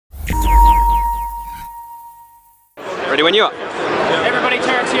Ready when you are. Everybody,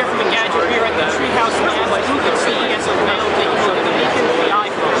 Terrence here from the Gadget. We're at the Treehouse Labs booth at CES available to use the BiKN for the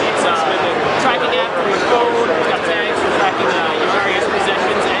iPhone. It's a tracking app for your phone. It's got tags for tracking your various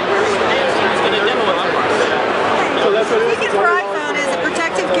possessions, and Nancy is going to demo it for us. BiKN for iPhone is a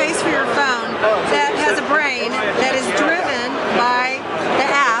protective case for your phone that has a brain that is driven by the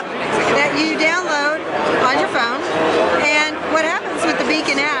app that you download on your phone. And what happens with the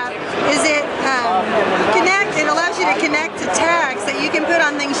BiKN app is it allows you to connect to tags that you can put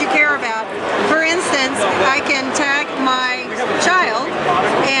on things you care about. For instance, I can tag my child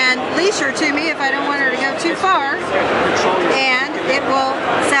and leash her to me if I don't want her to go too far, and it will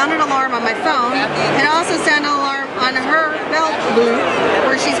sound an alarm on my phone and also sound an alarm on her belt loop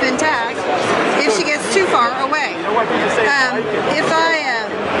where she's been tagged if she gets too far away. If I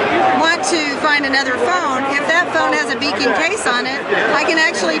want to find another phone, if that phone has a BiKN case on it, I can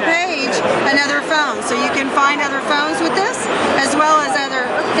actually page another phone. So you can find other phones with this as well as other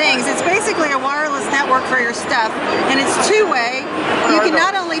things. It's basically a wireless network for your stuff, and it's two-way. You can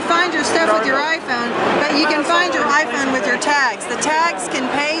not only find your stuff with your iPhone, but you can find your iPhone with your tags. The tags can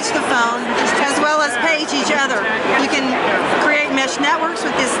page the phone as well as page each other. You can create mesh networks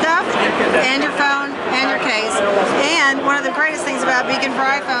with this stuff and your phone and your case. And one of the greatest things about BiKN for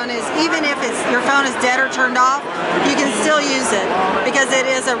iPhone is even if your phone is dead or turned off, you can still use it because it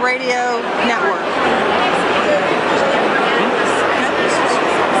is a radio network.